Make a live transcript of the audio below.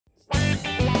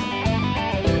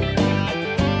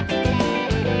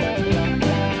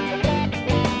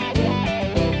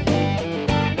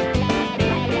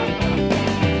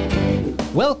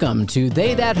Welcome to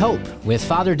They That Hope with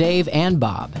Father Dave and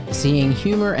Bob, seeing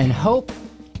humor and hope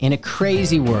in a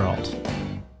crazy world.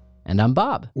 And I'm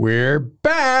Bob. We're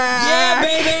back!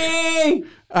 Yeah, baby!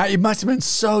 It must have been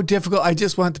so difficult. I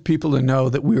just want the people to know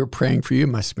that we were praying for you. It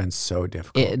must have been so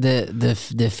difficult.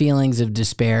 The feelings of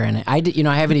despair, and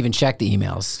I haven't even checked the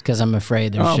emails because I'm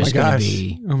afraid there's just going to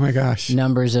be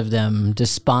numbers of them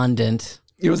despondent.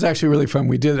 It was actually really fun.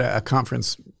 We did a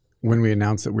conference when we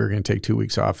announced that we were going to take 2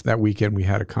 weeks off. That weekend we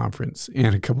had a conference,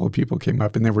 and a couple of people came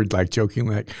up and they were like joking,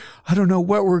 like, I don't know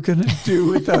what we're going to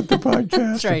do without the podcast.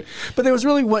 That's right. But it was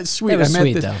really sweet. It was I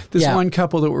met sweet, this one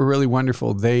couple that were really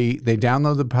wonderful. They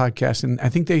download the podcast, and I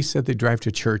think they said they drive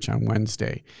to church on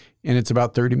Wednesday, and it's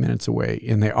about 30 minutes away,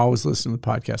 and they always listen to the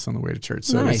podcast on the way to church.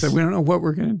 So nice. they said, we don't know what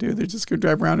we're going to do. They're just going to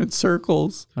drive around in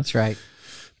circles. That's right.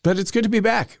 But it's good to be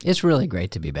back. It's really great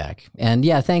to be back. And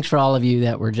yeah, thanks for all of you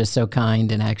that were just so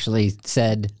kind and actually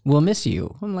said, we'll miss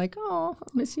you. I'm like, oh,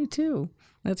 I'll miss you too.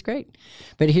 That's great.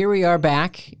 But here we are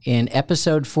back in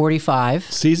episode 45.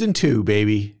 Season 2,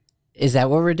 baby. Is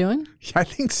that what we're doing? I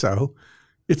think so.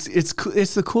 It's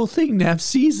the cool thing to have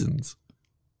seasons.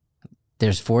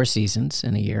 There's 4 seasons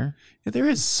in a year. Yeah, there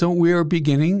is. So we are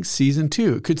beginning season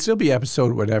 2. It could still be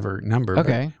episode whatever number.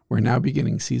 Okay. But we're now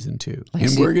beginning season 2. Like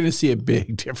and we're going to see a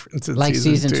big difference in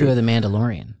season 2 of The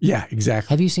Mandalorian. Yeah,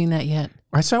 exactly. Have you seen that yet?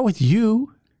 I saw it with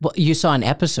you. Well, you saw an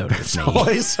episode with me.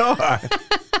 I saw it.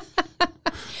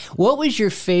 What was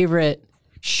your favorite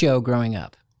show growing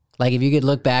up? Like if you could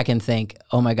look back and think,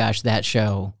 oh my gosh, that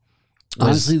show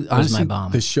was my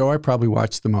bomb. The show I probably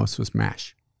watched the most was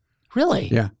MASH. Really?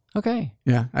 Yeah. Okay.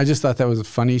 Yeah. I just thought that was a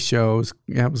funny show.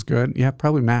 It was good. Yeah,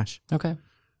 probably MASH. Okay.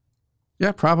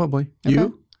 Yeah, probably. Okay.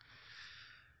 You?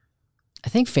 I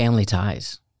think Family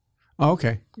Ties. Oh,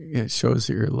 okay. Yeah, it shows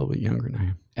that you're a little bit younger than I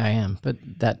am. I am, but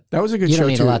that was a good you show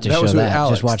don't need too. a lot to that show was with that.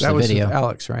 Alex. Just watch that the was video. With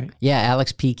Alex, right? Yeah,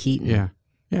 Alex P. Keaton. Yeah.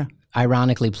 Yeah.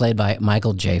 Ironically played by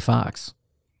Michael J. Fox.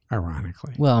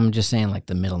 Ironically. Well, I'm just saying like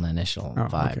the middle initial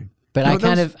vibe. Okay. But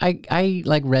No, I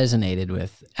like resonated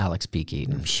with Alex P.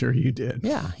 Keaton. I'm sure you did.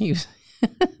 Yeah, he was.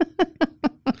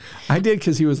 I did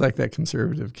because he was like that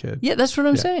conservative kid. Yeah, that's what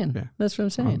I'm saying. Yeah. That's what I'm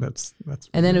saying. That's.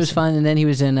 And then it was fun. And then he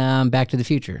was in Back to the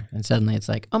Future. And suddenly it's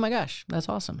like, oh my gosh, that's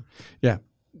awesome. Yeah.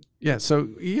 Yeah. So,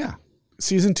 yeah.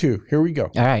 Season 2. Here we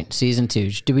go. All right. Season 2.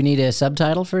 Do we need a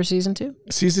subtitle for season 2?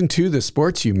 Season 2, the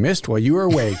sports you missed while you were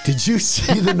away. Did you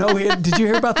see the no-hitter? Did you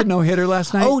hear about the no-hitter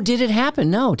last night? Oh, did it happen?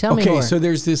 No. Tell me more. Okay. So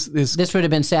there's this. This would have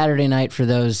been Saturday night for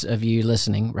those of you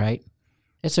listening, right?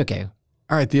 It's okay.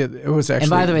 All right. It was actually.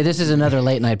 And by the way, this is another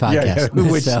late night podcast.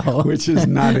 Yeah, which is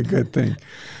not a good thing.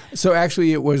 So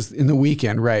actually, it was in the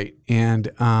weekend, right? And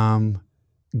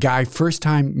guy, first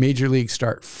time major league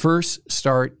start, first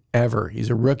start ever. He's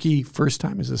a rookie, first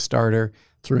time as a starter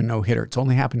through a no hitter. It's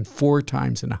only happened 4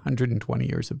 times in 120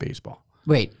 years of baseball.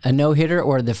 Wait, a no hitter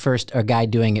or a guy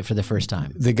doing it for the first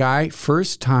time? The guy,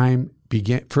 first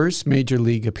major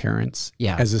league appearance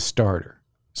as a starter.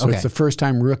 So it's the first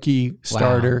time rookie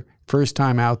starter. Wow. First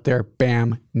time out there,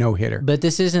 bam, no hitter. But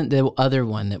this isn't the other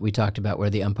one that we talked about where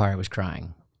the umpire was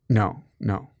crying. No.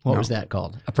 What was that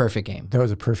called? A perfect game. That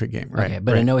was a perfect game, right? Okay,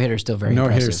 but a no hitter is still very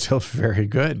impressive. No hitter is still very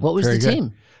good. What was the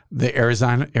team? The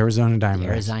Arizona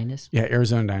Diamondbacks. Arizonas? Yeah,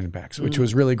 Arizona Diamondbacks, which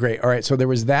was really great. All right, so there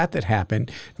was that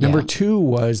happened. Number 2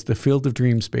 was the Field of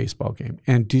Dreams baseball game.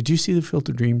 And did you see the Field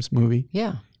of Dreams movie?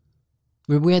 Yeah.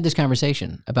 We had this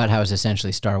conversation about how it's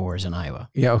essentially Star Wars in Iowa.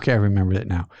 Yeah, okay, I remember that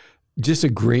now. Just a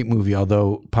great movie,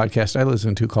 although podcast I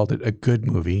listened to called it a good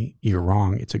movie. You're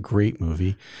wrong. It's a great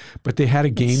movie. But they had a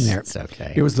game there. It's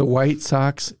okay. It was the White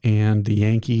Sox and the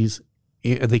Yankees.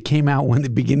 They came out when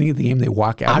the beginning of the game, they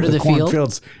walk out of the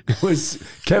cornfields. It was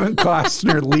Kevin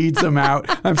Costner leads them out.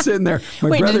 I'm sitting there.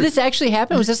 Wait, did this actually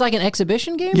happen? Was this like an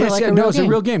exhibition game? Yes, or like no, it's a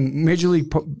real game. Major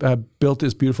League built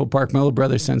this beautiful park. My little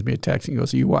brother sends me a text and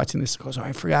goes, "Are you watching this?" I goes, "Oh,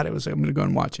 I forgot it was. I'm going to go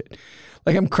and watch it."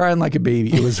 Like I'm crying like a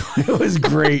baby. It was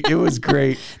great. It was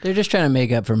great. They're just trying to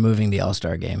make up for moving the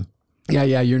All-Star game.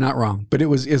 Yeah, you're not wrong. But it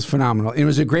was phenomenal. It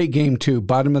was a great game too.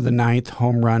 Bottom of the 9th,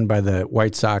 home run by the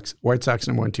White Sox. White Sox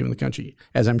number 1 team in the country,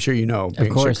 as I'm sure you know. Of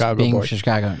course, being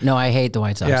Chicago. No, I hate the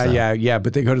White Sox. Yeah.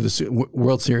 But they go to the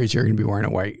World Series. You're going to be wearing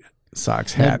a White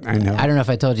Sox hat. I know. I don't know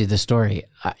if I told you the story.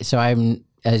 So I'm,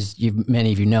 as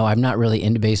many of you know, I'm not really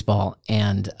into baseball,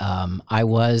 and I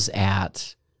was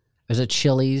at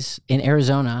Chili's in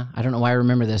Arizona. I don't know why I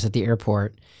remember this, at the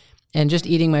airport. and just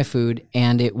eating my food,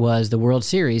 and it was the World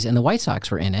Series, and the White Sox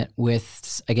were in it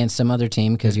against some other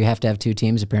team, because you have to have two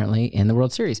teams apparently in the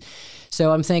World Series.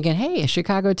 So I'm thinking, hey, a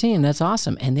Chicago team, that's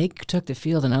awesome. And they took the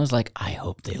field, and I was like, I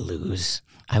hope they lose.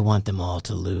 I want them all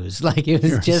to lose. Like, it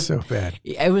was just so bad.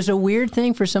 It was a weird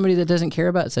thing for somebody that doesn't care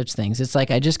about such things. It's like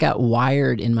I just got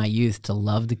wired in my youth to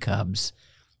love the Cubs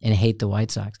and hate the White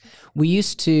Sox. We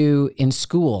used to, in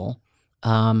school,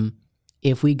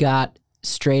 if we got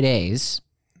straight A's,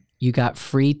 you got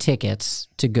free tickets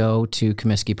to go to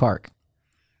Comiskey Park.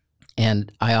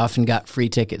 And I often got free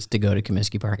tickets to go to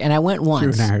Comiskey Park. And I went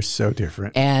once. You and I are so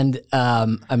different. And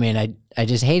I mean, I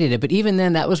just hated it. But even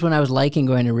then, that was when I was liking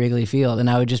going to Wrigley Field. And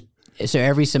I would just, so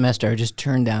every semester, I would just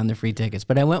turn down the free tickets.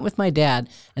 But I went with my dad,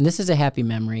 and this is a happy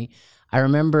memory. I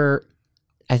remember,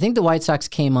 I think the White Sox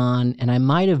came on, and I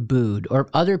might have booed, or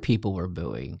other people were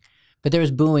booing. But there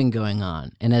was booing going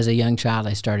on. And as a young child,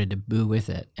 I started to boo with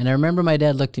it. And I remember my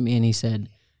dad looked at me and he said,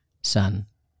 son,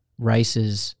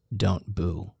 Rices don't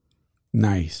boo.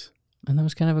 Nice. And that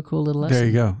was kind of a cool little lesson. There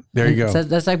you go. There you go. So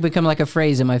that's like become like a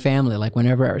phrase in my family. Like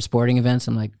whenever at sporting events,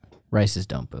 I'm like, Rices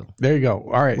don't boo. There you go.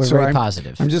 All right. We're very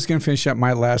positive. I'm just going to finish up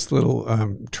my last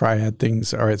little triad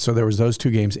things. All right. So there was those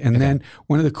two games. And then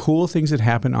one of the cool things that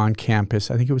happened on campus,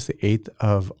 I think it was the 8th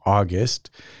of August,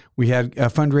 we had a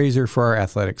fundraiser for our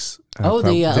athletics. Club,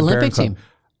 the Olympic team.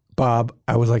 Bob,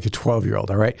 I was like a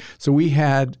 12-year-old, all right? So we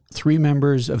had 3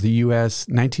 members of the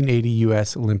 1980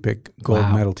 U.S. Olympic gold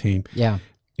medal team. Yeah.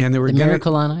 And they were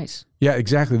Miracle on Ice. Yeah,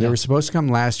 exactly. They were supposed to come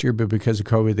last year, but because of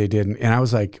COVID, they didn't. And I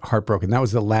was like heartbroken. That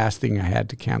was the last thing I had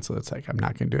to cancel. It's like, I'm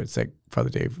not going to do it. It's like, Father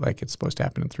Dave, like it's supposed to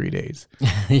happen in 3 days.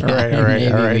 Yeah, all right.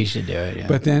 Maybe we should do it. Yeah.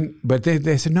 But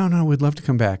they said, no, we'd love to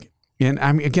come back. And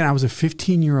I mean, again, I was a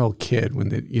 15-year-old kid when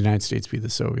the United States beat the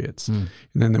Soviets, and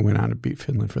then they went on to beat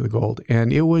Finland for the gold.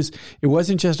 And it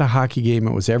wasn't just a hockey game;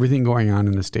 it was everything going on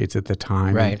in the States at the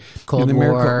time. Right, and, Cold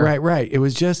War. Right. It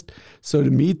was just so to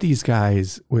meet these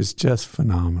guys was just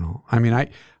phenomenal. I mean,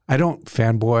 I don't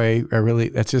fanboy.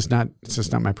 It's just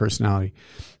not my personality.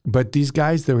 But these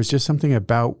guys, there was just something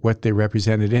about what they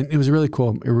represented, and it was really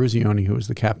cool. Eruzione, who was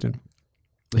the captain,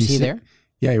 was he there?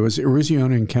 Yeah, it was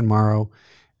Eruzione and Ken Morrow.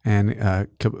 And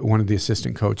one of the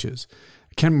assistant coaches,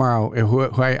 Ken Morrow,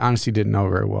 who I honestly didn't know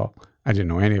very well. I didn't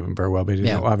know any of them very well, but I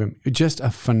didn't know of him. Just a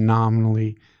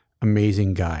phenomenally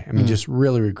amazing guy. I mean, just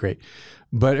really, really great.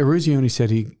 But Eruzione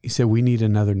said he said we need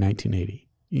another 1980.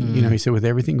 You know, he said with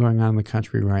everything going on in the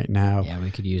country right now, we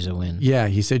could use a win. Yeah,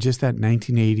 he said just that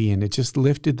 1980, and it just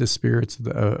lifted the spirits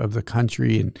of the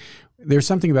country. And there's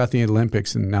something about the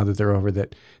Olympics, and now that they're over,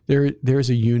 that there's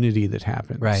a unity that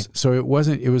happens. Right. So it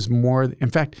was more. In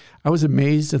fact, I was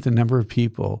amazed at the number of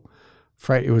people.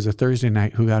 It was a Thursday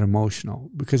night who got emotional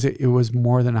because it was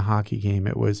more than a hockey game.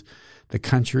 It was the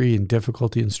country and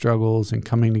difficulty and struggles and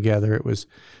coming together. It was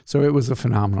a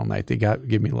phenomenal night. They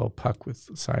give me a little puck with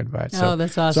the side by it. So,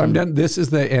 that's awesome. So I'm done. This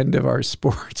is the end of our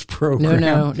sports program.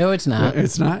 No, it's not.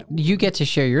 It's not. You get to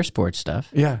share your sports stuff.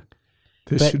 Yeah.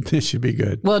 This should be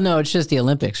good. Well, no, it's just the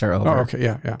Olympics are over. Oh, okay,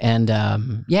 yeah. And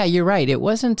you're right. It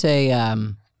wasn't a. I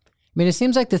mean, it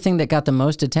seems like the thing that got the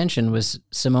most attention was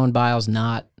Simone Biles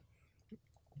not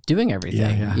doing everything.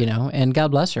 Yeah. You know, and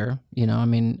God bless her. You know, I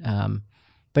mean,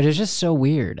 but it's just so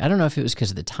weird. I don't know if it was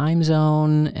because of the time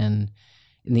zone and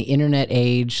in the internet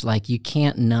age, like you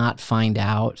can't not find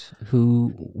out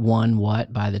who won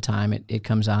what by the time it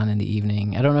comes on in the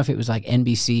evening. I don't know if it was like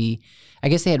NBC. I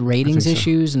guess they had ratings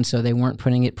issues, and so they weren't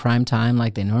putting it prime time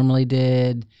like they normally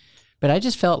did. But I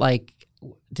just felt like,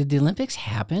 did the Olympics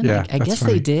happen? Yeah, I guess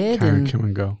they did. Kind of come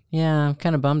and go. Yeah, I'm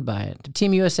kind of bummed by it.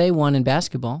 Team USA won in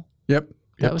basketball. Yep.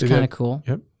 That was kind of cool.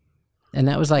 Yep. And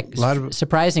that was like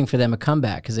surprising for them, a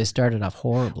comeback, because they started off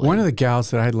horribly. One of the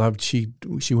gals that I loved, she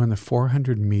won the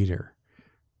 400 meter.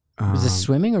 Was this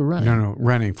swimming or running? No,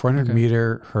 running. 400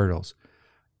 meter hurdles.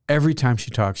 Every time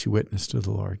she talks, she witnessed to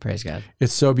the Lord. Praise God.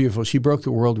 It's so beautiful. She broke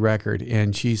the world record,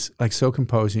 and she's like so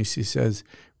composed, and she says,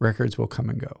 records will come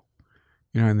and go.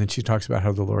 You know, and then she talks about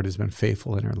how the Lord has been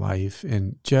faithful in her life,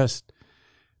 and just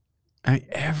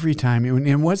every time.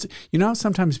 And what's, you know,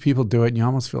 sometimes people do it, and you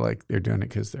almost feel like they're doing it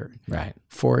because they're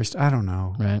forced. I don't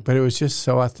know. Right. But it was just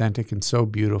so authentic and so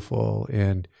beautiful.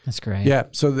 And that's great. Yeah.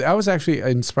 So I was actually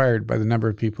inspired by the number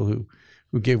of people who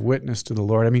gave witness to the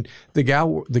Lord. I mean, the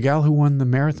gal who won the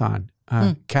marathon,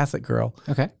 Catholic girl,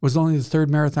 was only the 3rd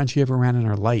marathon she ever ran in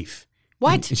her life.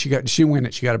 What? And she won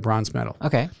it. She got a bronze medal.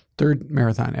 Okay. 3rd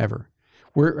marathon ever.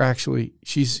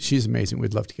 She's amazing.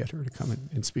 We'd love to get her to come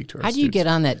and speak to us. How do you get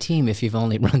on that team if you've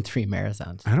only run 3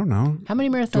 marathons? I don't know. How many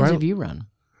marathons have you run?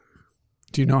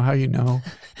 Do you know how you know?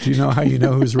 Do you know how you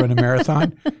know who's run a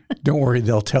marathon? Don't worry,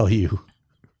 they'll tell you.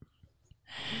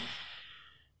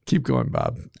 Keep going,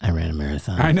 Bob. I ran a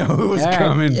marathon. I know it was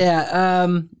coming. Yeah.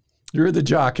 You're the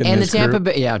jock in And this the Tampa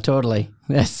group. Bay, yeah, totally.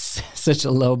 That's such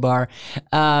a low bar.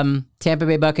 Tampa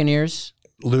Bay Buccaneers,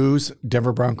 Lose.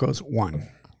 Denver Broncos won.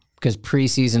 because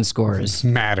preseason scores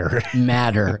Matter.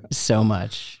 matter so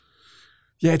much.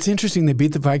 Yeah, it's interesting. They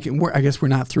beat the Vikings. I guess we're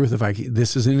not through with the Vikings.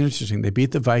 This is interesting. They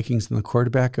beat the Vikings, and the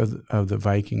quarterback of the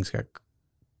Vikings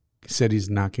said he's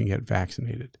not going to get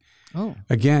vaccinated. Oh,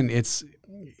 Again, it's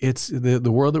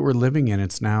the world that we're living in.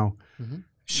 It's now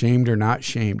shamed or not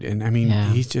shamed. And I mean,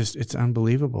 Yeah. it's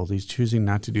unbelievable. He's choosing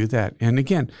not to do that. And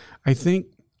again, I think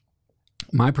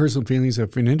my personal feeling is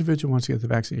if an individual wants to get the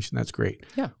vaccination, that's great.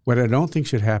 Yeah. What I don't think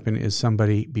should happen is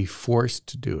somebody be forced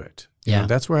to do it. You know, Yeah.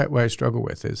 that's what I struggle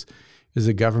with is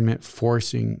the government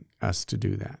forcing us to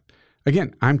do that.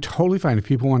 Again, I'm totally fine if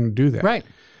people want to do that. right.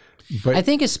 But I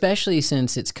think especially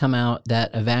since it's come out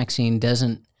that a vaccine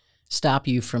doesn't stop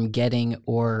you from getting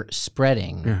or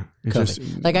spreading yeah, it COVID.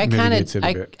 just Like I mitigates it a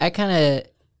kind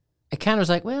bit. of was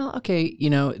like, well, okay,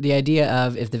 the idea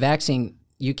of if the vaccine,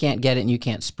 you can't get it and you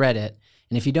can't spread it.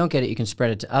 And if you don't get it, you can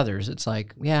spread it to others. It's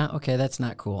like, yeah, okay, that's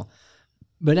not cool.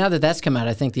 But now that that's come out,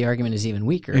 I think the argument is even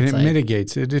weaker. And It's it like,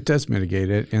 mitigates it. It does mitigate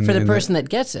it. And for the and person that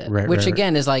gets it, Right, which right, right.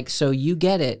 again is like, so you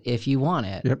get it if you want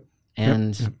it. Yep.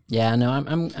 And yeah, no,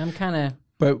 I'm kind of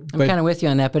But with you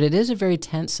on that. But it is a very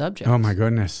tense subject. oh my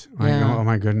goodness. Yeah. Oh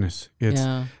my goodness. It's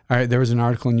Yeah. there was an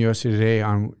article in USA Today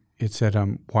on it said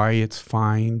why it's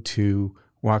fine to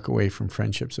walk away from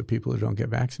friendships of people who don't get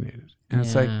vaccinated. And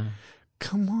it's like, Yeah.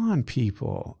 come on,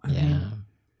 people. I Yeah. mean,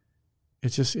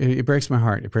 it's just it breaks my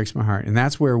heart. It breaks my heart. And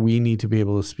that's where we need to be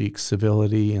able to speak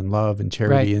civility and love and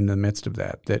charity Right. in the midst of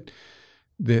that. That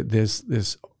this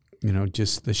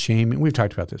just the shame. And we've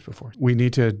talked about this before. We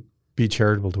need to be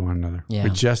charitable to one another. Yeah. We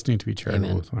just need to be charitable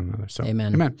Amen. with one another. So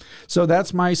Amen. So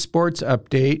that's my sports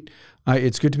update.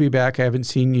 It's good to be back. I haven't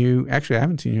seen you. Actually, I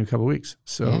haven't seen you in a couple of weeks.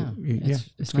 So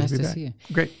It's good nice be to back. see you.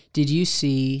 Great. Did you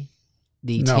see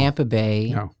the No. Tampa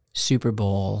Bay No. Super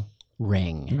Bowl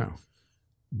ring? No.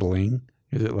 Bling.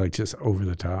 Is it like just over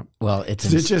the top? Well, it's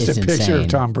Is it just it's a picture insane. of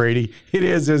Tom Brady? It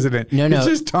is, isn't it? No. It's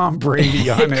just Tom Brady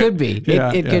on it. It could be.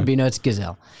 Yeah, It yeah. could be. No, it's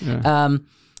Gazelle. Yeah.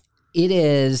 It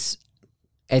is.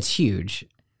 It's huge,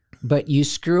 but you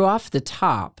screw off the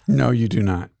top, No, you do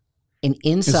not. and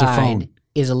phone. inside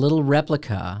is a little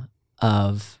replica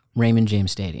of Raymond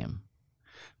James Stadium,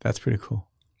 That's pretty cool.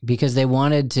 because they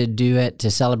wanted to do it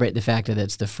to celebrate the fact that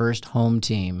it's the first home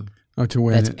team. Oh, to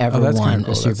win That's it. ever that's won kinda a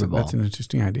cool. Super Bowl. That's an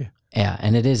interesting idea. Yeah,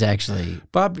 and it is actually.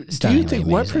 Bob, do you Stunningly think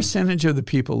what amazing. percentage of the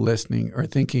people listening are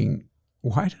thinking,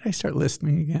 why did I start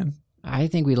listening again? I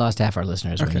think we lost half our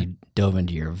listeners when Okay. you dove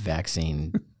into your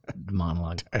vaccine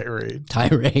monologue Tirade.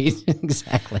 tirade.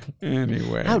 Exactly.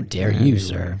 Anyway. How dare you,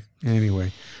 sir?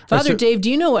 Anyway. Father So- Dave, do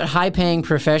you know what high-paying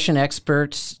profession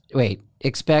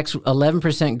expects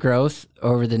 11% growth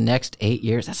over the next 8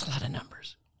 years? That's a lot of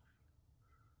numbers.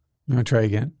 You want to try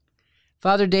again?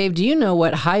 Father Dave, do you know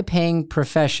what high-paying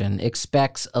profession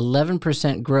expects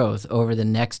 11% growth over the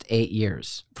next 8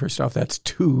 years? First off, that's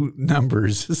two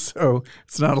numbers. So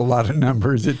it's not a lot of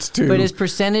numbers. It's two. But as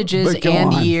percentages But go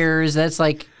and on. years, that's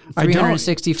like I don't-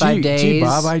 365 days. Gee,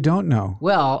 Bob, I don't know.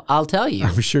 Well, I'll tell you.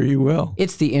 I'm sure you will.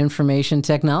 It's the information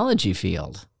technology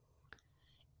field.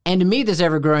 And to meet this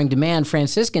ever-growing demand,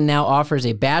 Franciscan now offers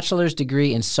a bachelor's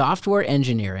degree in software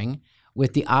engineering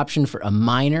with the option for a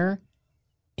minor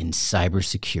in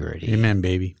cybersecurity. Amen,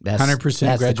 baby. That's- 100%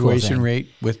 that's the cool graduation thing. rate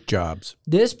with jobs.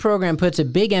 This program puts a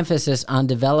big emphasis on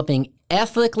developing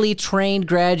ethically trained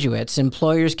graduates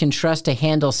employers can trust to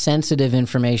handle sensitive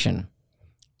information.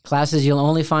 Classes you'll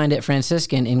only find at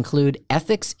Franciscan include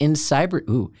ethics in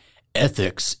cyberspace,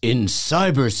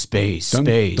 Dun,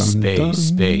 dun, dun.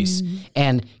 space,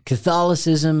 and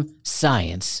Catholicism,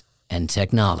 science, and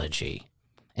technology.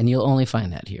 And you'll only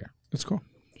find that here. That's cool.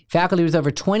 Faculty with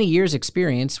over 20 years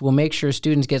experience will make sure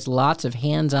students get lots of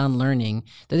hands-on learning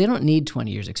that they don't need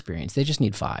 20 years experience. They just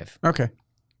need 5, Okay.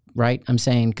 right? I'm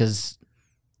saying because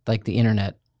like the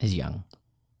internet is young.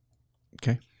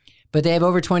 Okay. But they have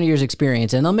over 20 years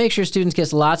experience, and they'll make sure students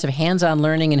get lots of hands-on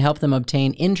learning and help them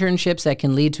obtain internships that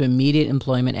can lead to immediate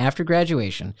employment after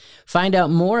graduation. Find out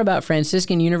more about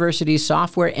Franciscan University's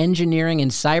software engineering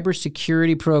and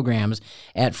cybersecurity programs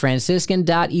at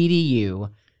franciscan.edu.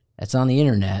 That's on the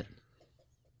internet.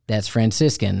 That's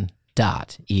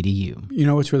franciscan.edu. You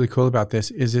know what's really cool about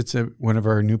this is it's one of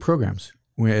our new programs.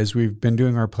 As we've been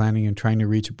doing our planning and trying to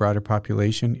reach a broader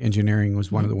population, engineering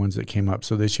was one of the ones that came up.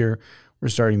 So this year we're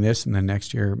starting this, and then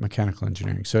next year mechanical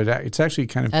engineering. So it's actually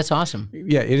kind of That's awesome.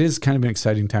 Yeah, it is kind of an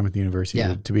exciting time at the university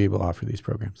Yeah. to be able to offer these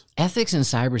programs. Ethics in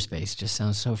cyberspace just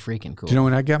sounds so freaking cool. Do you know,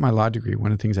 when I got my law degree,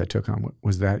 one of the things I took on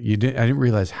was that I didn't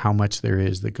realize how much there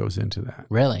is that goes into that.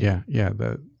 Really? Yeah.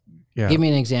 Give me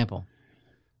an example.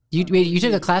 You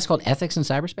took a class called Ethics in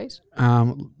Cyberspace?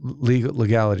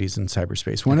 Legalities in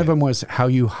cyberspace. One of them was how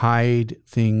you hide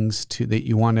things that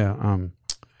you want to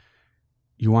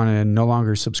no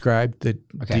longer subscribe.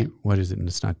 What is it? And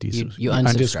it's not desubscribe. You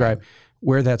unsubscribe.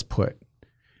 Where that's put.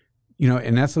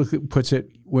 And ethically puts it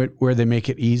where they make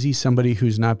it easy. Somebody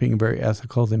who's not being very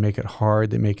ethical, they make it hard.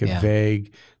 They make it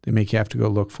vague. They make you have to go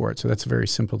look for it. So that's a very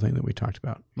simple thing that we talked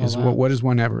about. What does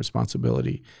one have a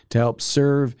responsibility to help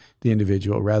serve the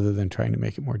individual rather than trying to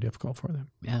make it more difficult for them?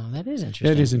 Yeah, that is interesting.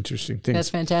 That is interesting. Thanks. That's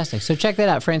fantastic. So check that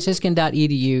out,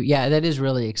 franciscan.edu. Yeah, that is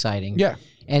really exciting. Yeah.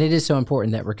 And it is so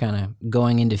important that we're kind of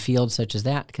going into fields such as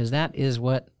that, because that is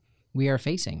what we are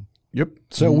facing. Yep.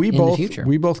 So we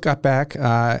both got back.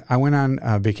 I went on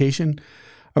vacation.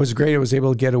 It was great. I was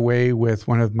able to get away with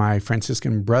one of my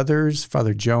Franciscan brothers.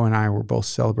 Father Joe and I were both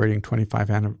celebrating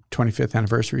 25th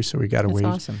anniversary. So we got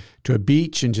away to a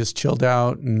beach and just chilled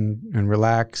out and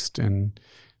relaxed and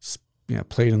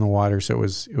played in the water. So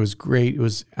it was great. It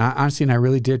was honestly, and I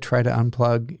really did try to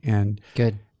unplug and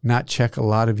not check a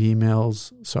lot of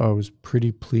emails. So I was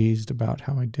pretty pleased about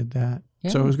how I did that.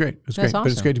 Yeah. So it was great. It was great. Awesome.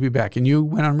 But it's great to be back. And you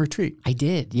went on retreat. I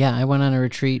did. Yeah, I went on a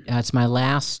retreat. It's my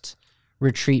last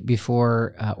retreat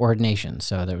before ordination.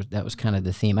 So that was kind of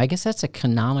the theme. I guess that's a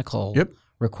canonical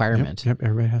requirement. Yep.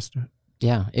 Everybody has to do it.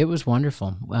 Yeah, it was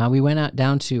wonderful. We went out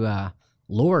down to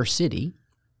Lower City,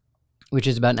 which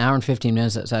is about an hour and 15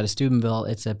 minutes outside of Steubenville.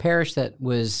 It's a parish that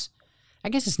was, I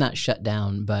guess it's not shut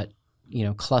down, but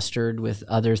clustered with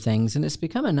other things. And it's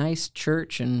become a nice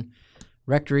church and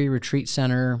rectory retreat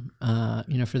center,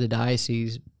 for the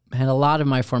diocese. Had a lot of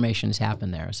my formations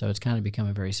happen there, so it's kind of become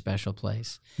a very special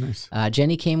place. Nice.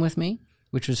 Jenny came with me,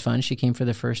 which was fun. She came for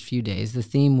the first few days. The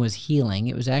theme was healing.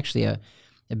 It was actually a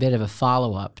bit of a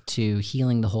follow-up to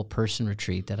Healing the Whole Person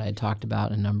retreat that I had talked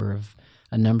about a number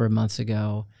of months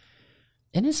ago.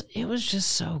 And it was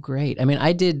just so great. I mean,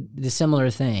 I did the similar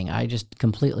thing. I just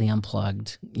completely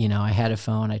unplugged. I had a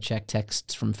phone. I checked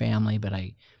texts from family, but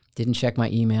I didn't check my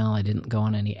email. I didn't go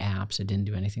on any apps. I didn't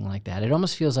do anything like that. It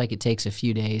almost feels like it takes a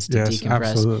few days to decompress.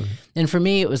 Absolutely. And for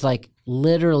me, it was like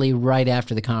literally right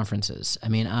after the conferences. I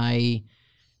mean, I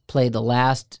played the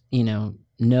last,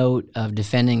 note of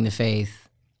Defending the Faith,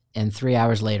 and 3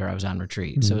 hours later I was on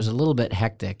retreat. Mm-hmm. So it was a little bit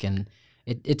hectic, and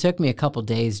it took me a couple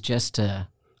days just to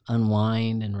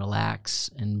unwind and relax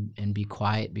and be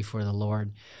quiet before the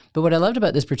Lord. But what I loved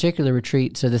about this particular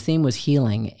retreat, so the theme was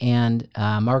healing, and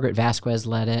Margaret Vasquez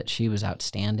led it. She was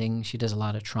outstanding. She does a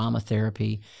lot of trauma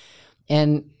therapy.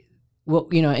 And,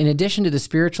 in addition to the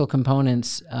spiritual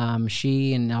components,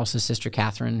 she and also Sister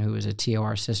Catherine, who is a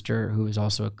TOR sister, who is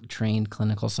also a trained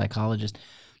clinical psychologist,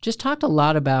 just talked a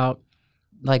lot about,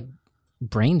 like,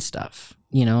 brain stuff,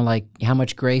 like how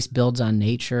much grace builds on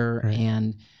nature, right,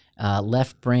 and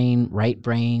left brain, right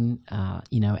brain,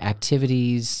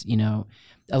 activities,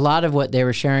 a lot of what they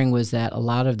were sharing was that a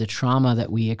lot of the trauma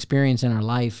that we experience in our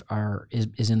life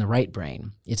is in the right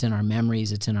brain. It's in our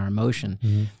memories. It's in our emotion.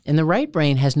 Mm-hmm. And the right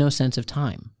brain has no sense of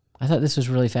time. I thought this was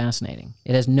really fascinating.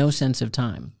 It has no sense of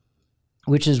time,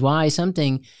 which is why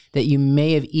something that you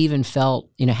may have even felt,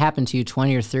 happened to you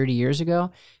 20 or 30 years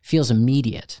ago feels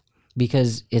immediate,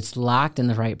 because it's locked in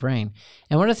the right brain.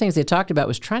 And one of the things they talked about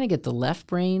was trying to get the left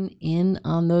brain in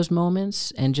on those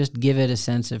moments and just give it a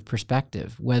sense of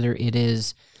perspective, whether it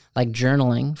is like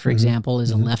journaling, for example,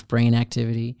 is a left brain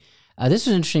activity. This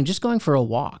was interesting, just going for a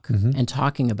walk and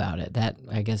talking about it. That,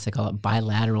 I guess they call it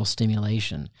bilateral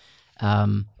stimulation.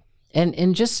 And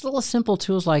just little simple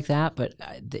tools like that, but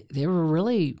they were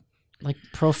really like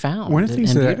profound. One of the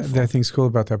things that I think is cool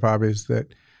about that, Bob, is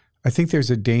that I think there's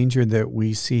a danger that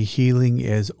we see healing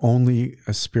as only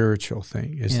a spiritual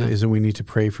thing, is that we need to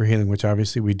pray for healing, which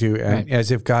obviously we do, and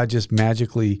as if God just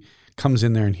magically comes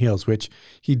in there and heals, which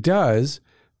he does,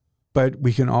 but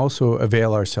we can also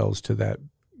avail ourselves to that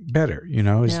better,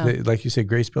 like you say,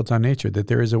 grace built on nature, that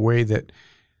there is a way that,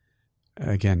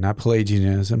 again, not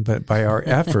Pelagianism, but by our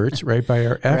efforts, right, by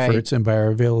our efforts and by our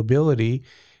availability,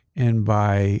 and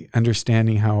by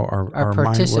understanding how our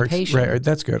mind works, right?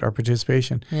 That's good. Our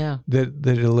participation, that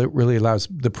it really allows.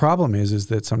 The problem is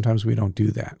that sometimes we don't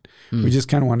do that. We just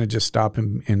kind of want to just stop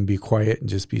and be quiet and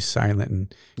just be silent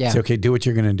and say, okay, do what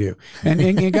you're going to do,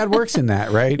 and God works in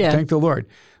that, right? Thank the Lord.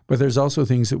 But there's also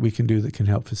things that we can do that can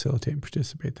help facilitate and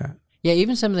participate that. Yeah,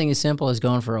 even something as simple as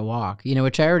going for a walk,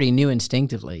 which I already knew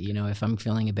instinctively. If I'm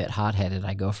feeling a bit hot-headed,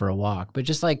 I go for a walk. But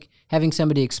just like having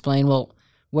somebody explain, well,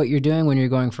 what you're doing when you're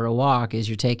going for a walk is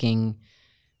you're taking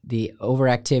the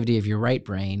overactivity of your right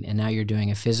brain, and now you're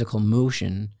doing a physical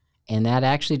motion, and that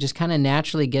actually just kind of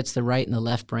naturally gets the right and the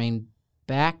left brain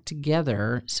back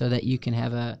together so that you can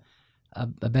have a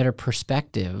better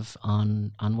perspective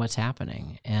on what's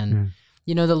happening. And,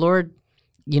 the Lord,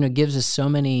 gives us so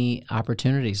many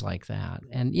opportunities like that.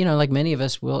 And, like many of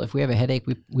us will, if we have a headache,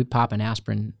 we pop an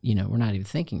aspirin, we're not even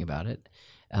thinking about it.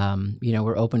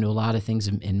 We're open to a lot of things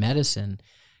in medicine.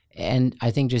 And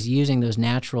I think just using those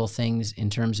natural things in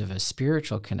terms of a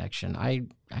spiritual connection, I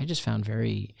just found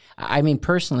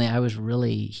personally, I was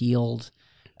really healed.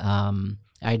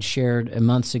 I'd shared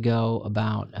months ago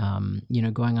about,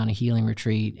 going on a healing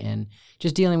retreat and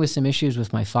just dealing with some issues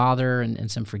with my father and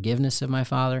some forgiveness of my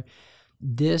father.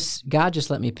 God just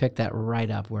let me pick that right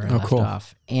up where I left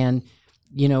off. And,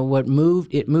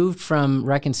 it moved from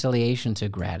reconciliation to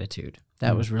gratitude.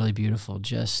 That was really beautiful.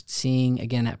 Just seeing,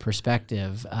 again, that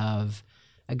perspective of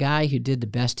a guy who did the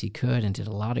best he could and did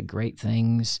a lot of great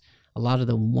things, a lot of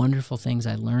the wonderful things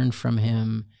I learned from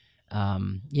him.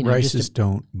 Rices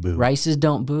don't boo. Rices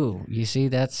don't boo. You see,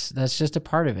 that's just a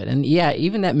part of it. And yeah,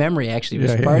 even that memory actually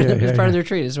was part of the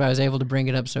retreat. That's why I was able to bring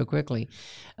it up so quickly.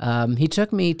 He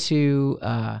took me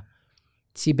to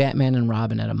see Batman and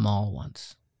Robin at a mall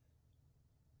once.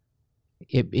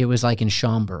 It was like in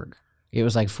Schaumburg. It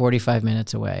was like 45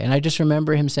 minutes away. And I just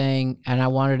remember him saying, and I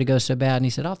wanted to go so bad, and he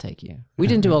said, I'll take you. We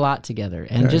didn't do a lot together.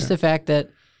 And the fact that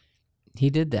he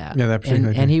did that. Yeah, that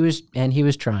and he was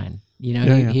trying.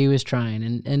 He was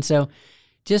trying. And so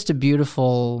just a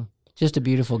beautiful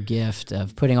gift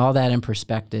of putting all that in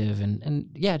perspective and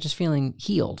just feeling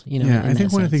healed, I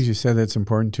think one of the things you said that's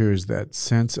important too is that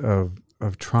sense of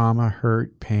trauma,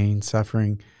 hurt, pain,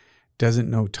 suffering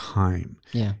doesn't know time.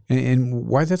 Yeah. And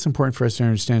why that's important for us to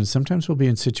understand is sometimes we'll be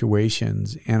in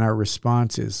situations and our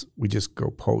response is we just go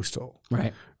postal.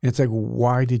 Right. And it's like,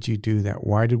 why did you do that?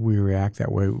 Why did we react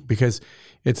that way? Because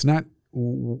it's not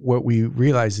what we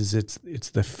realize is it's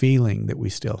the feeling that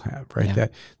we still have, right? Yeah.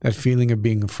 That feeling of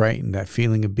being frightened, that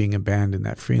feeling of being abandoned,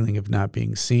 that feeling of not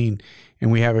being seen.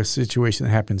 And we have a situation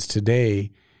that happens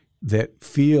today that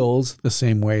feels the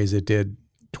same way as it did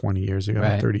 20 years ago,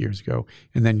 right. 30 years ago,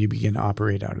 and then you begin to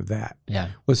operate out of that.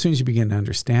 Yeah. Well, as soon as you begin to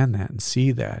understand that and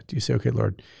see that, you say, okay,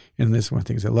 Lord, and this is one of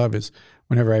the things I love is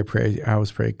whenever I pray, I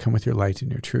always pray, come with your light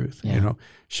and your truth. Yeah.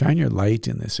 Shine your light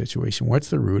in this situation. What's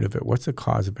the root of it? What's the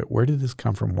cause of it? Where did this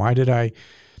come from? Why did I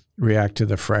react to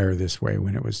the friar this way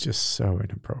when it was just so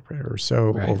inappropriate or so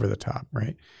right. over the top,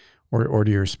 right? Or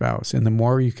to your spouse. And the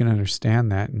more you can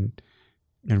understand that and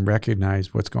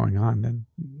recognize what's going on, then,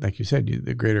 like you said,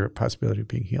 the greater possibility of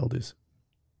being healed is.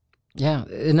 Yeah.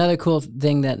 Another cool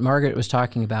thing that Margaret was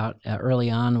talking about early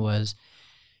on was,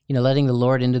 letting the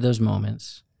Lord into those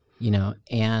moments,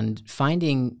 and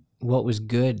finding what was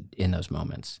good in those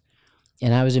moments.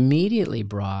 And I was immediately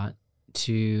brought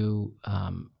to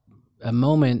a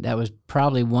moment that was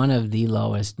probably one of the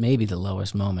lowest, maybe the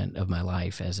lowest moment of my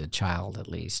life as a child, at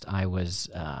least. I was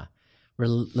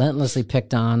relentlessly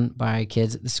picked on by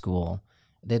kids at the school.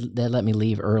 They let me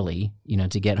leave early,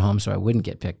 to get home so I wouldn't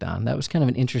get picked on. That was kind of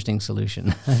an interesting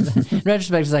solution. In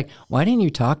retrospect, it's like, why didn't you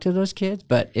talk to those kids?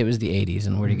 But it was the 80s,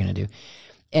 and what are you going to do?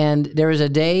 And there was a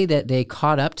day that they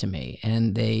caught up to me,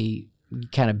 and they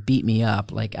kind of beat me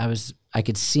up. Like I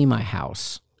could see my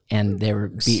house, and they were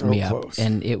beating me up.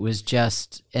 And it was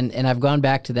just, and I've gone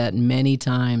back to that many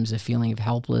times, a feeling of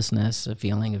helplessness, a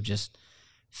feeling of just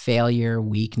failure,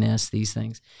 weakness, these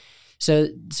things. So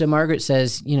Margaret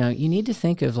says, you need to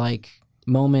think of like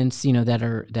moments, that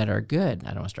are good. I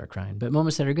don't want to start crying, but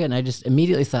moments that are good. And I just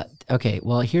immediately thought, okay,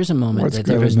 well, here's a moment that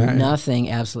there was nothing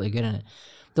absolutely good in it.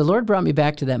 The Lord brought me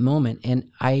back to that moment, and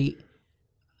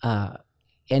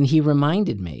and He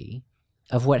reminded me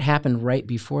of what happened right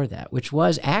before that, which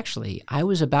was actually I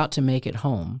was about to make it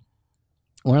home.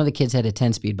 One of the kids had a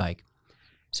 10-speed bike,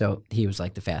 so he was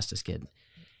like the fastest kid.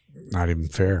 Not even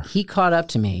fair. He caught up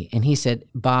to me and he said,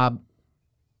 Bob,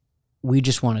 we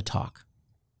just want to talk.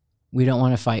 We don't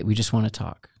want to fight. We just want to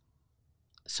talk.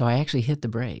 So I actually hit the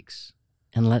brakes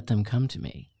and let them come to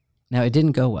me. Now, it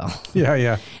didn't go well.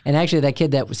 Yeah. And actually, that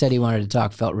kid that said he wanted to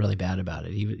talk felt really bad about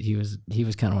it. He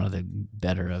was kind of one of the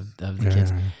better of the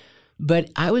kids. But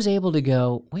I was able to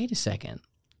go, wait a second,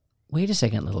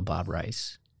 little Bob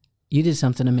Rice. You did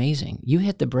something amazing. You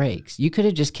hit the brakes. You could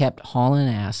have just kept hauling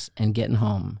ass and getting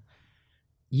home.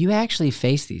 You actually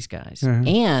faced these guys,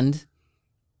 and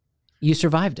you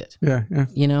survived it. Yeah.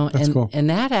 That's cool. And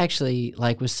that actually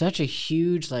was such a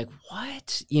huge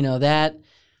what?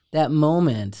 that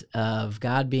moment of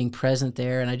God being present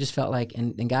there, and I just felt like,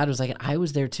 and God was like, I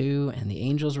was there too, and the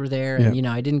angels were there, and you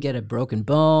know, I didn't get a broken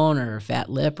bone or a fat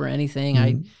lip or anything.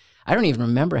 I don't even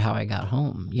remember how I got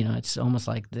home. You know, it's almost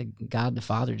like God the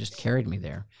Father just carried me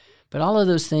there. But all of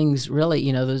those things, really,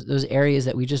 you know, those areas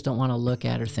that we just don't want to look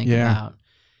at or think about.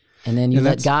 And then you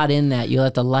let God in that, you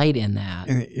let the light in that,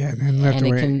 and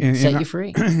it can set you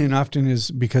free. And often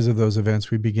is because of those events,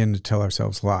 we begin to tell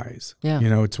ourselves lies. Yeah. You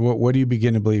know, it's what do you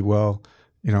begin to believe? Well,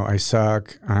 you know, I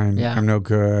suck. I'm no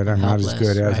good. I'm not as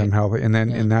good as I'm helpless. And then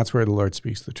and that's where the Lord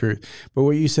speaks the truth. But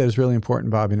what you said is really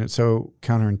important, Bob, and it's so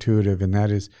counterintuitive, and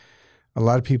that is a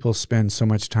lot of people spend so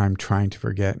much time trying to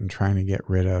forget and trying to get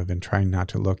rid of and trying not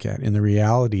to look at. And the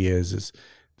reality is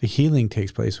the healing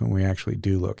takes place when we actually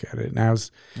do look at it. And I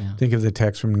was think of the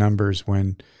text from Numbers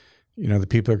when, you know, the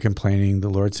people are complaining, the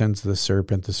Lord sends the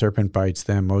serpent bites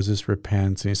them, Moses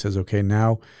repents, and he says, okay,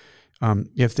 now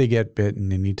if they get bitten,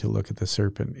 they need to look at the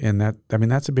serpent. And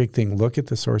that's a big thing. Look at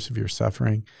the source of your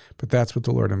suffering, but that's what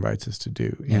the Lord invites us to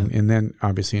do. Yeah. And then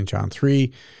obviously in John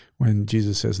 3, when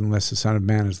Jesus says, unless the Son of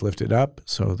Man is lifted up,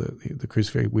 so the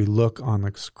crucifixion, we look on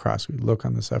the cross, we look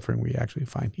on the suffering, we actually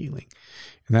find healing.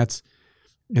 And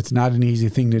it's not an easy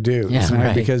thing to do. Yeah, it's not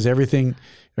right. Because everything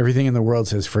in the world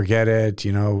says, forget it,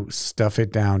 you know, stuff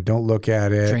it down, don't look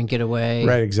at it. Drink it away.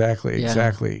 Right,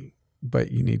 exactly.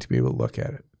 But you need to be able to look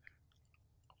at it.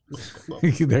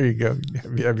 There you go.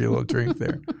 You have your little drink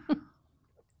there.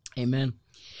 Amen.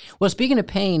 Well, speaking of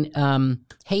pain,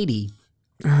 Haiti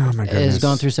is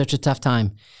going through such a tough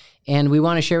time. And we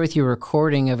want to share with you a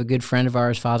recording of a good friend of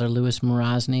ours, Father Louis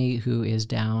Morozny, who is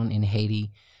down in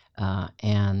Haiti.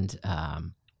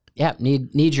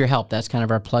 Needs your help. That's kind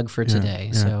of our plug for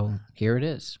today. Yeah. So here it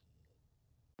is.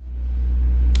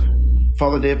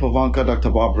 Father Dave Povanka, Dr.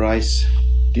 Bob Rice,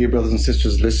 dear brothers and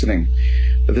sisters listening,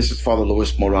 this is Father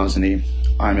Louis Morozny.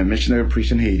 I'm a missionary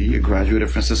priest in Haiti, a graduate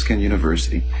of Franciscan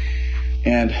University,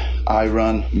 and I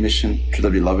run Mission to the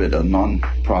Beloved, a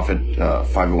non-profit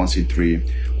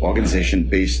 501c3 organization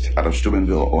based out of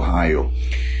Steubenville, Ohio.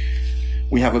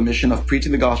 We have a mission of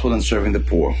preaching the gospel and serving the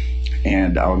poor,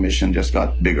 and our mission just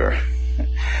got bigger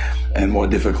and more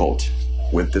difficult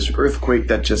with this earthquake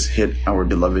that just hit our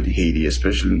beloved Haiti,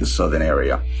 especially in the southern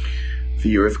area.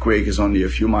 The earthquake is only a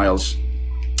few miles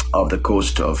off the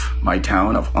coast of my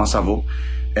town of Ansavo,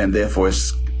 and therefore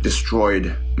it's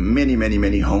destroyed many, many,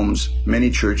 many homes, many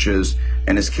churches,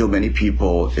 and has killed many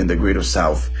people in the greater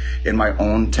south. In my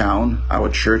own town, our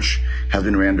church has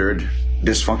been rendered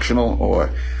dysfunctional or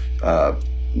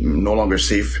no longer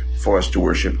safe for us to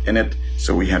worship in it,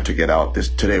 so we had to get out.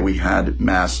 Today we had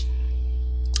mass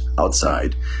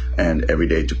outside, and every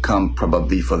day to come,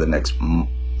 probably for the next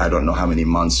I don't know how many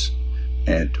months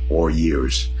or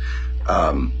years.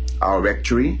 Our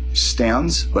rectory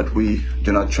stands, but we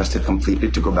do not trust it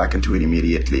completely to go back into it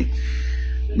immediately.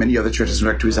 Many other churches and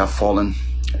rectories have fallen,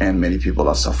 and many people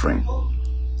are suffering.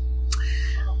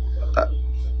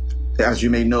 As you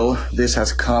may know, this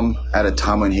has come at a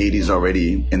time when Haiti is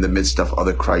already in the midst of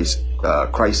other crises.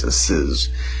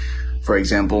 For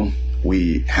example,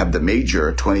 we had the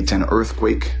major 2010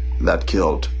 earthquake that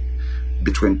killed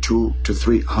between 200,000 to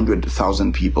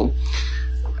 300,000 people.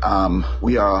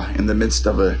 We are in the midst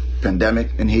of a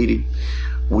pandemic in Haiti.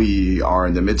 We are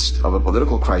in the midst of a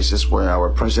political crisis where our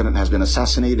president has been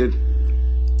assassinated.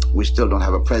 We still don't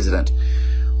have a president.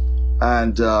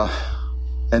 And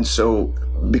so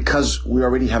because we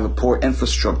already have a poor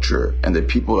infrastructure and the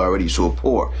people are already so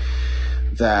poor,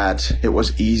 that it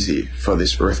was easy for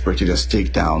this earthquake to just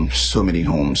take down so many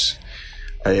homes.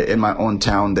 In my own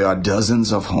town, there are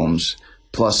dozens of homes.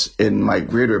 Plus, in my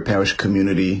greater parish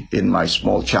community, in my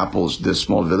small chapels, the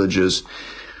small villages,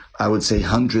 I would say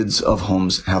hundreds of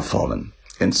homes have fallen.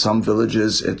 In some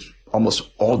villages, it's almost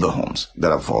all the homes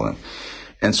that have fallen.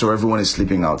 And so everyone is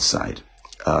sleeping outside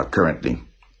currently.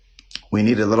 We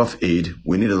need a lot of aid.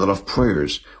 We need a lot of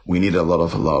prayers. We need a lot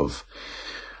of love.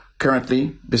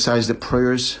 Currently, besides the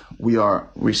prayers, we are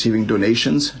receiving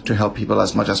donations to help people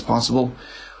as much as possible.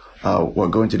 We're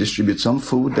going to distribute some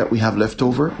food that we have left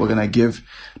over. We're going to give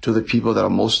to the people that are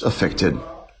most affected.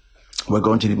 We're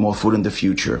going to need more food in the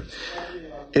future.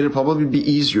 It'll probably be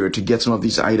easier to get some of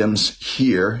these items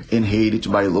here in Haiti to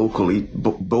buy locally,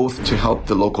 both to help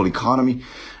the local economy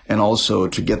and also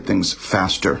to get things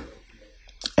faster.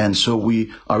 And so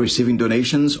we are receiving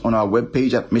donations on our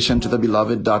webpage at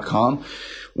missiontothebeloved.com,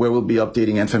 where we'll be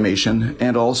updating information,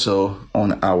 and also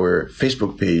on our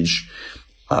Facebook page,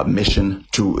 Mission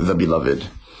to the Beloved.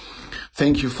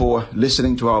 Thank you for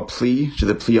listening to our plea, to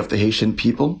the plea of the Haitian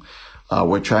people.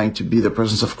 We're trying to be the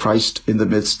presence of Christ in the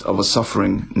midst of a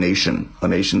suffering nation, a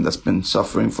nation that's been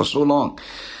suffering for so long.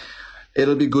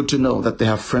 it'll be good to know that they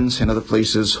have friends in other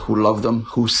places who love them,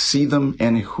 who see them,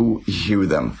 and who hear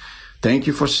them. Thank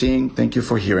you for seeing, thank you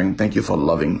for hearing, thank you for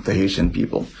loving the Haitian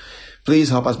people. Please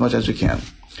help as much as you can.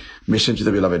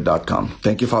 MissionToTheBeloved.com.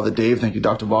 Thank you, Father Dave. Thank you,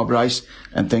 Dr. Bob Rice.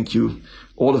 And thank you,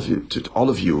 all of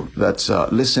you that's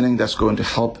listening, that's going to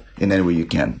help in any way you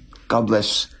can. God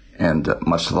bless and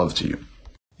much love to you.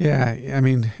 Yeah, I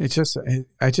mean, it's just,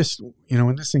 I just,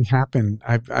 when this thing happened,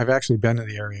 I've actually been to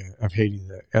the area of Haiti.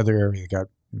 The other area that got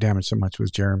damaged so much was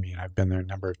Jeremy, and I've been there a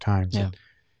number of times. Yeah. And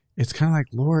it's kind of like,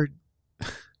 Lord,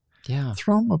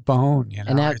 throw them a bone.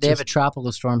 And now they have a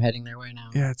tropical storm heading their way now.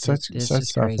 Yeah, it's such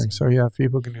suffering. Crazy. So yeah, if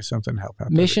people can do something to help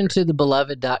out.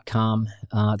 MissionToTheBeloved.com.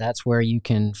 That's where you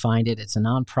can find it. It's a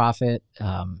nonprofit.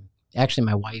 Actually,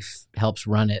 my wife helps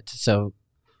run it, so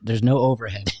there's no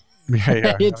overhead.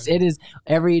 Yeah. It is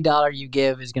every dollar you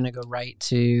give is going to go right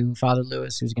to Father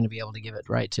Lewis, who's going to be able to give it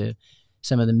right to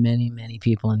some of the many, many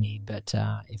people in need. But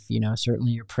if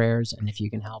certainly your prayers, and if you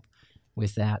can help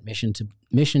with that,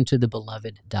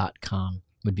 MissionToTheBeloved.com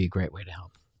would be a great way to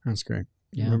help. That's great.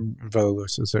 Yeah, Father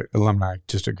Lewis is an alumni,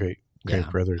 just a great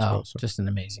brother as well. So. Just an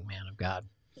amazing man of God.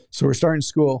 So we're starting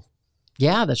school.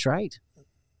 Yeah, that's right.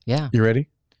 Yeah. You ready?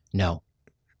 No.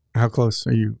 How close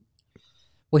are you?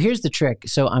 Well, here's the trick.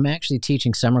 So I'm actually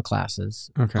teaching summer classes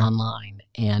Okay. online,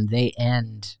 and they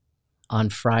end on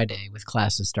Friday with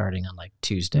classes starting on like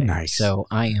Tuesday. Nice. So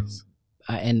I'm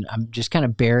just kind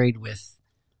of buried with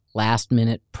last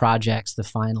minute projects, the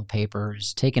final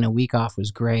papers. Taking a week off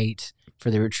was great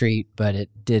for the retreat, but it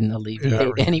didn't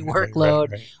alleviate any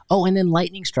workload. Right. Oh, and then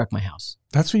lightning struck my house.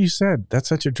 That's what you said. That's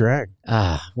such a drag.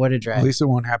 What a drag. At least it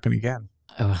won't happen again.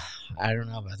 I don't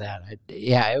know about that.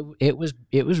 It was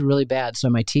really bad. So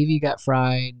my TV got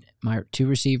fried. My 2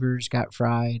 receivers got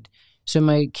fried. So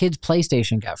my kids'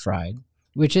 PlayStation got fried,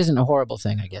 which isn't a horrible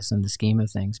thing, I guess, in the scheme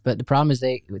of things. But the problem is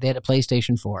they had a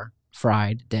PlayStation 4,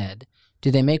 fried, dead.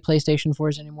 Do they make PlayStation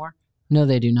 4s anymore? No,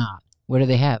 they do not. What do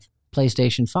they have?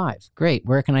 PlayStation 5. Great.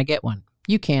 Where can I get one?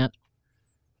 You can't.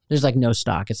 There's like no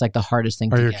stock. It's like the hardest thing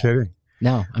to get. Are you kidding?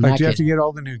 No, I'm not not do you have kidding. to get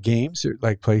all the new games,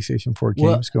 like PlayStation 4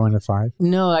 games going to 5?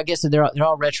 No, I guess they're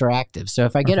all retroactive. So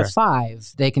if I get a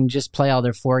 5, they can just play all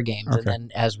their 4 games. Okay. And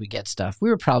then as we get stuff, we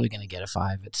were probably going to get a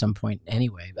 5 at some point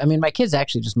anyway. I mean, my kids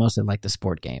actually just mostly like the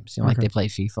sport games. Like they play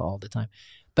FIFA all the time.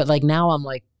 But like now I'm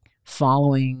like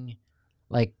following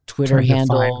like Twitter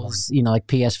handles, like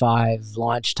PS5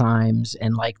 launch times.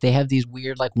 And like they have these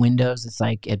weird like windows. It's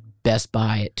like at Best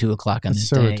Buy at 2 o'clock on this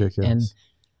so day. Ridiculous. And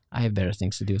I have better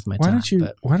things to do with my Why time. don't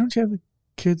you have the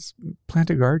kids plant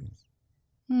a garden?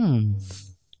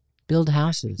 Build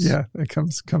houses. Yeah, it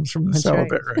comes from the That's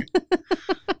celibate, right?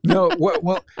 No,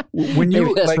 well, when you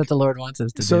Maybe that's like, what the Lord wants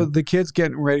us to do. so the kids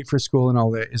getting ready for school and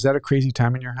all that, is that a crazy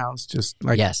time in your house? Just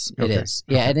like yes, it is.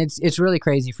 Yeah, and it's really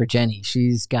crazy for Jenny.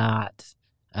 She's got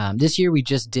this year we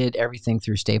just did everything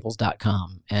through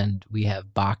Staples.com, and we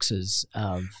have boxes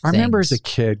of. I remember as things a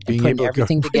kid being putting able to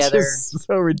everything go, together. which is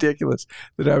so ridiculous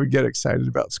that I would get excited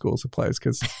about school supplies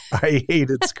because I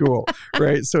hated school,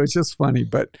 right? So it's just funny,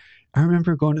 but I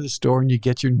remember going to the store and you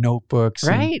get your notebooks,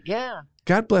 Right? Yeah.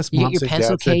 God bless You get moms your and pencil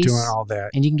dads that are case, doing all that.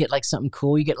 And you can get like something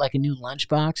cool. You get like a new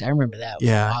lunchbox. I remember that. It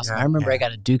was awesome. I remember I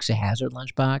got a Dukes of Hazzard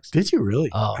lunchbox. Did you really?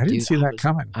 Oh, I didn't see that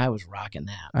coming. I was rocking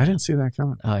that. I didn't see that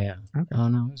coming. Oh yeah. Okay. Oh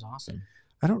no, it was awesome.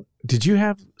 Did you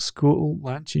have school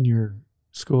lunch in your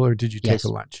school, or did you take Yes.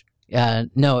 a lunch?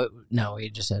 No. We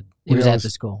just said it was at the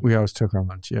school. We always took our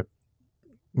lunch. Yep.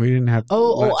 We didn't have.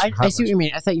 I see what you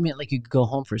mean. I thought you meant like you could go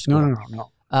home for school. No.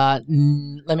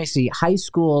 Let me see. High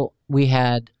school, we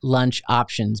had lunch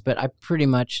options, but I pretty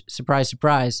much, surprise,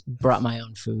 brought my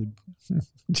own food,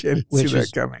 Didn't which see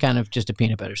was that coming. kind of just a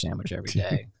peanut butter sandwich every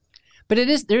day. But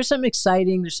there's something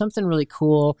exciting. There's something really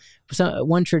cool.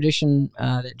 One tradition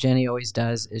that Jenny always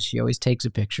does is she always takes a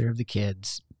picture of the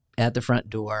kids at the front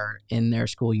door in their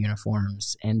school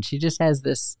uniforms, and she just has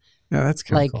this Yeah, that's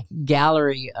kind of like cool.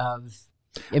 gallery of.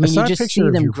 I I mean, saw you a just picture see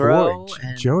of them your grow. boy.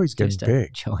 And Joey's getting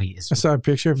big. Joey is. I saw a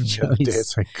picture of him the other day. Joey's-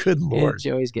 It's like, good Lord.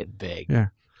 Joey's getting big. Yeah.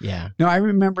 Yeah. No, I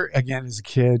remember again as a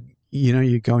kid.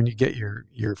 You go and you get your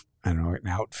I don't know, an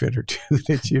outfit or two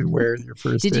that you'd wear your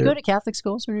first Did day. you go to Catholic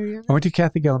schools when you were younger? I went to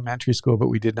Catholic elementary school, but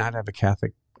we did not have a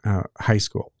Catholic high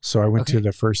school. So I went to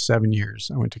the first 7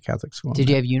 years. I went to Catholic school. Did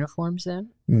you have uniforms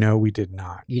then? No, we did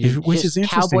not. You did Which just is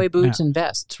interesting. cowboy boots No. and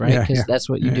vests, right? Yeah, Because that's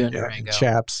what you do in Durango.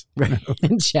 Chaps. Right.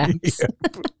 And chaps.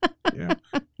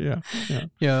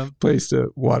 Yeah. Place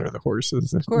to water the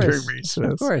horses Of course. during recess.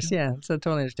 Of course, yeah. It's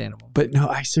totally understandable. But no,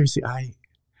 I seriously,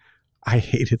 I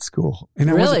hated school. And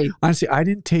honestly, I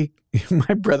didn't take,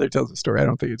 my brother tells a story, I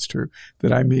don't think it's true,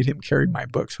 that I made him carry my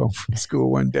books home from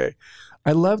school one day.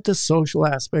 I love the social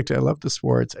aspect. I love the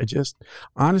sports. I just,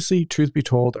 honestly, truth be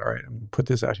told, all right, I'm going to put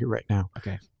this out here right now.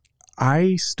 Okay.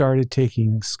 I started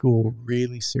taking school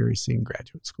really seriously in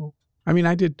graduate school. I mean,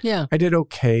 I did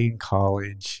okay in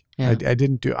college. Yeah. I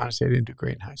didn't do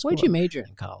great in high school. What did you major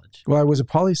in college? Well, I was a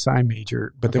poli-sci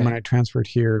major, but then when I transferred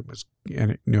here,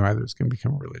 and I knew I was going to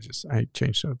become religious, I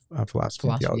changed to philosophy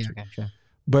and theology. Okay, sure.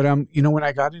 But, when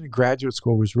I got into graduate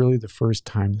school was really the first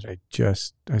time that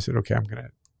I said, okay, I'm going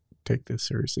to take this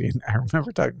seriously. And I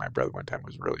remember talking to my brother one time who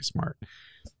was really smart.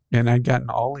 And I'd gotten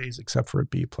all A's except for a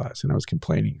B+. And I was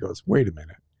complaining. He goes, wait a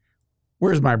minute.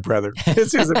 Where's my brother?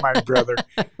 This isn't my brother.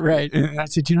 Right. And I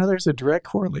said, there's a direct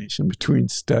correlation between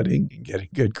studying and getting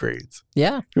good grades.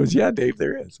 Yeah. He goes, yeah, Dave,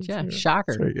 there is. Yeah,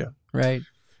 shocker. So, yeah. Right.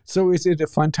 So is it a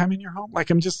fun time in your home? Like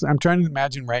I'm trying to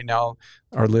imagine right now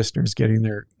our listeners getting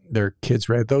their kids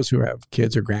ready, those who have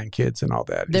kids or grandkids and all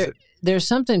that. There's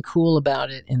something cool about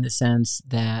it in the sense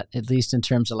that, at least in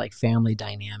terms of like family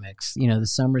dynamics, the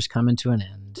summer's coming to an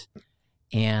end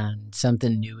and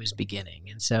something new is beginning.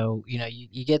 And so,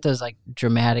 you get those like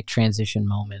dramatic transition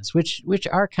moments, which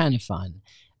are kind of fun.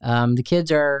 The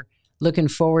kids are looking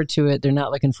forward to it. They're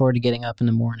not looking forward to getting up in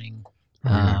the morning.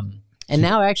 And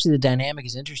now actually the dynamic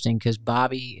is interesting because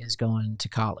Bobby is going to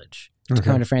college. He's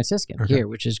going to Franciscan here,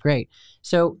 which is great.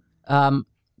 So,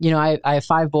 I have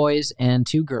 5 boys and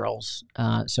 2 girls.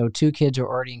 So 2 kids are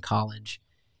already in college.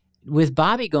 With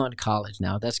Bobby going to college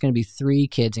now, that's going to be 3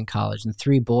 kids in college and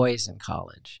 3 boys in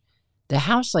college. The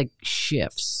house like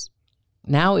shifts.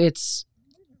 Now it's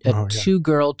a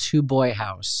 2-girl, 2-boy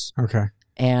house. Okay.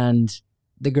 And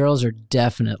the girls are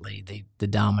definitely the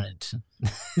dominant.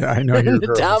 Yeah, I know your the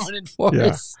girls. dominant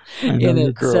force I know in your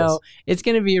it. girls. So it's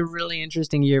going to be a really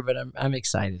interesting year, but I'm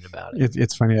excited about it.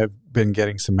 It's funny. I've been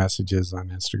getting some messages on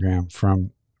Instagram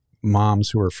from moms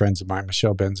who are friends of mine,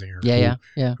 Michelle Benzinger,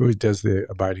 who does the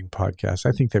Abiding podcast.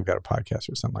 I think they've got a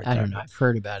podcast or something like that. I don't know. I've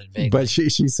heard about it vaguely. But she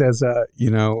says,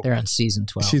 they're on season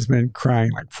 12. She's been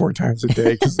crying like 4 times a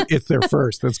day because it's their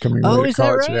first that's coming away to is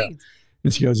college. That right? Yeah.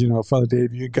 And she goes, Father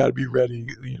Dave, you got to be ready.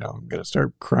 I'm going to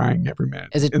start crying every minute.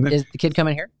 Is the kid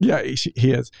coming here? Yeah,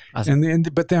 he is. Awesome.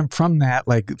 But then from that,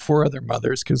 like 4 other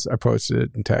mothers, because I posted it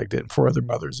and tagged it, and 4 other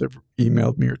mothers have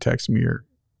emailed me or texted me or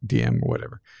DM or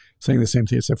whatever, saying the same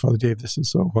thing. I said, Father Dave, this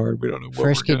is so hard. We don't know what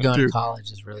First we're kid going do. to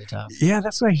college is really tough. Yeah,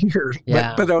 that's what I hear.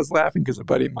 Yeah. But I was laughing because a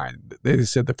buddy of mine, they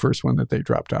said the first one that they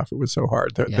dropped off, it was so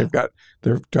hard. They've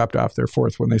dropped off their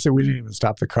 4th one. They said, we didn't even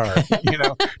stop the car,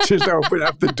 just open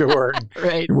up the door.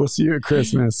 Right. And we'll see you at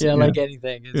Christmas. Yeah, like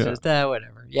anything. It's just,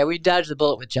 whatever. Yeah, we dodged the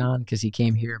bullet with John because he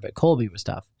came here, but Colby was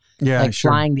tough. Yeah, like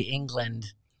flying to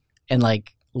England and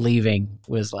like leaving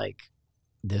was like,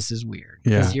 this is weird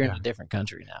because you're in a different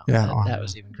country now. Yeah, that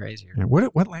was even crazier. Yeah.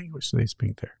 What language do they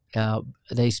speak there?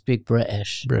 They speak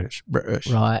British. British.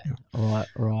 Right. Yeah.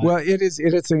 Right. Well, it is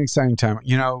an exciting time.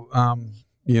 I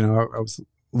was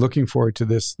looking forward to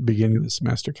this beginning of the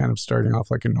semester, kind of starting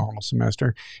off like a normal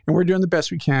semester, and we're doing the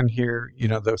best we can here.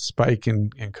 The spike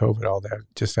in COVID, all that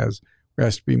just we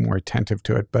have to be more attentive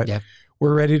to it, but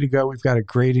we're ready to go. We've got a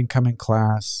great incoming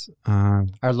class.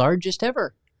 Our largest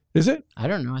ever. Is it? I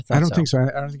don't know. I don't think so.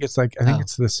 I don't think it's like, I think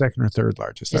it's the 2nd or 3rd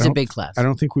largest. It's a big class. I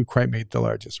don't think we quite made the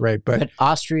largest, right? But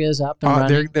Austria's up and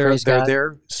running. They're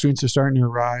there. Students are starting to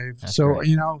arrive. That's so,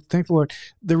 great. Thank the Lord.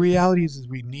 The reality is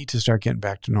we need to start getting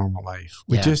back to normal life.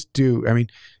 We just do. I mean,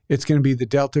 it's going to be the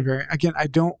Delta variant. Again,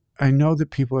 I know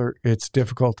that it's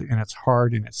difficult and it's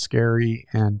hard and it's scary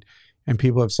and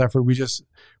people have suffered.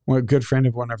 A good friend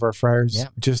of one of our friars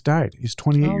just died. He's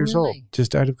 28 years old,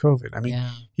 just died of COVID. I mean,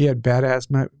 he had bad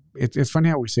asthma. It's funny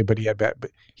how we say, but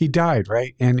he died,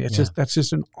 right? And that's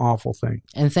just an awful thing.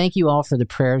 And thank you all for the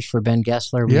prayers for Ben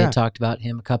Gessler. We had talked about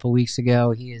him a couple weeks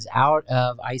ago. He is out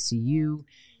of ICU.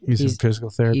 He's in physical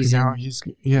therapy now.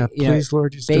 Please,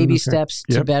 Lord, he's baby steps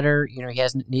to better. He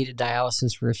hasn't needed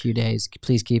dialysis for a few days.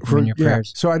 Please keep him in your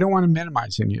prayers. So I don't want to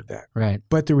minimize any of that. Right.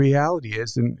 But the reality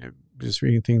is, and just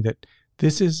reading a thing, that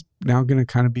this is now going to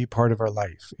kind of be part of our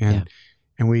life.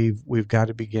 And we've got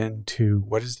to begin to,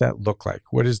 what does that look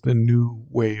like? What is the new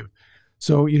way of,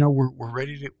 so, we're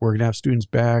ready we're going to have students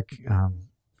back.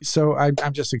 So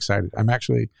I'm just excited. I'm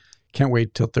actually can't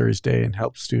wait till Thursday and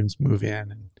help students move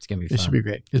in. And it's going to be fun. It should be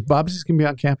great. Is Bob's going to be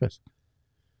on campus?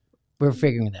 We're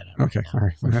figuring that out. Okay. All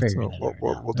right. We're figuring that out.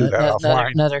 We'll do that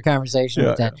offline. Another conversation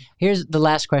with that. Here's the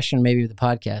last question maybe of the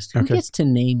podcast. Who gets to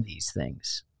name these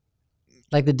things?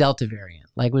 Like the Delta variant.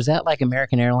 Like, was that like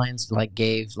American Airlines like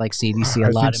gave like CDC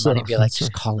a lot of money to be like,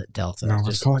 just call it Delta. No,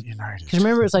 let's call it United. Because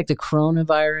remember, it was like the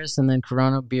coronavirus, and then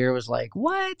Corona beer was like,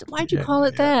 what? Why'd you call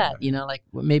it that? You know, like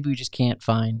maybe we just can't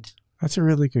find. That's a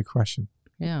really good question.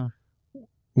 Yeah.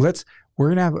 We're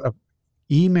going to have a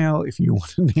email if you want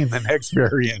to name the next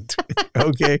variant.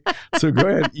 Okay. So go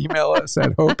ahead, email us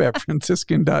at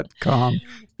hope@franciscan.com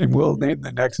and we'll name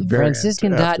the next variant.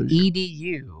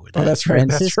 Franciscan.edu. Oh, that's right.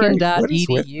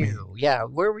 Franciscan.edu. Yeah.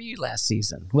 Where were you last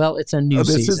season? Well, it's a new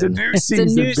season. This is a new season.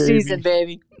 It's a new season,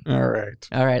 baby. All right.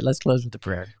 All right. Let's close with the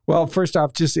prayer. Well, first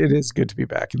off, just it is good to be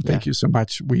back. And thank you so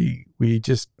much.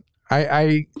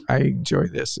 I enjoy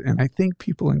this, and I think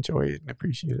people enjoy it and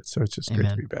appreciate it. So it's just great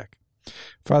to be back.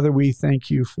 Father, we thank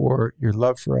you for your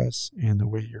love for us and the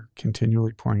way you're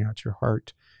continually pouring out your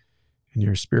heart and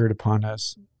your spirit upon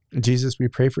us. And Jesus, we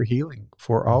pray for healing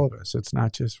for all of us. It's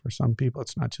not just for some people.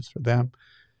 It's not just for them,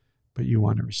 but you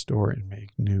want to restore and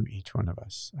make new each one of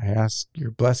us. I ask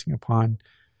your blessing upon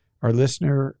our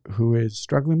listener who is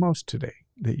struggling most today,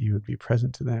 that you would be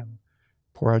present to them.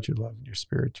 Pour out your love and your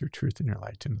spirit, your truth and your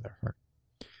light into their heart.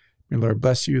 May Lord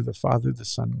bless you, the Father, the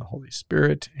Son, and the Holy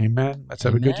Spirit. Amen. Let's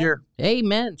have a good year.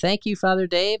 Amen. Thank you, Father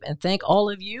Dave, and thank all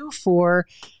of you for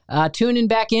tuning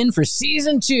back in for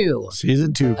Season 2.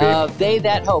 Season 2, baby. Of They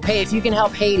That Hope. Hey, if you can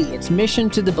help Haiti, it's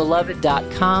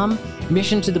missiontothebeloved.com,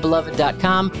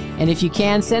 missiontothebeloved.com, and if you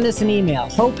can, send us an email,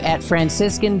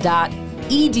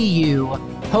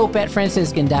 hope@franciscan.edu,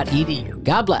 hope@franciscan.edu.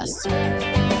 God bless.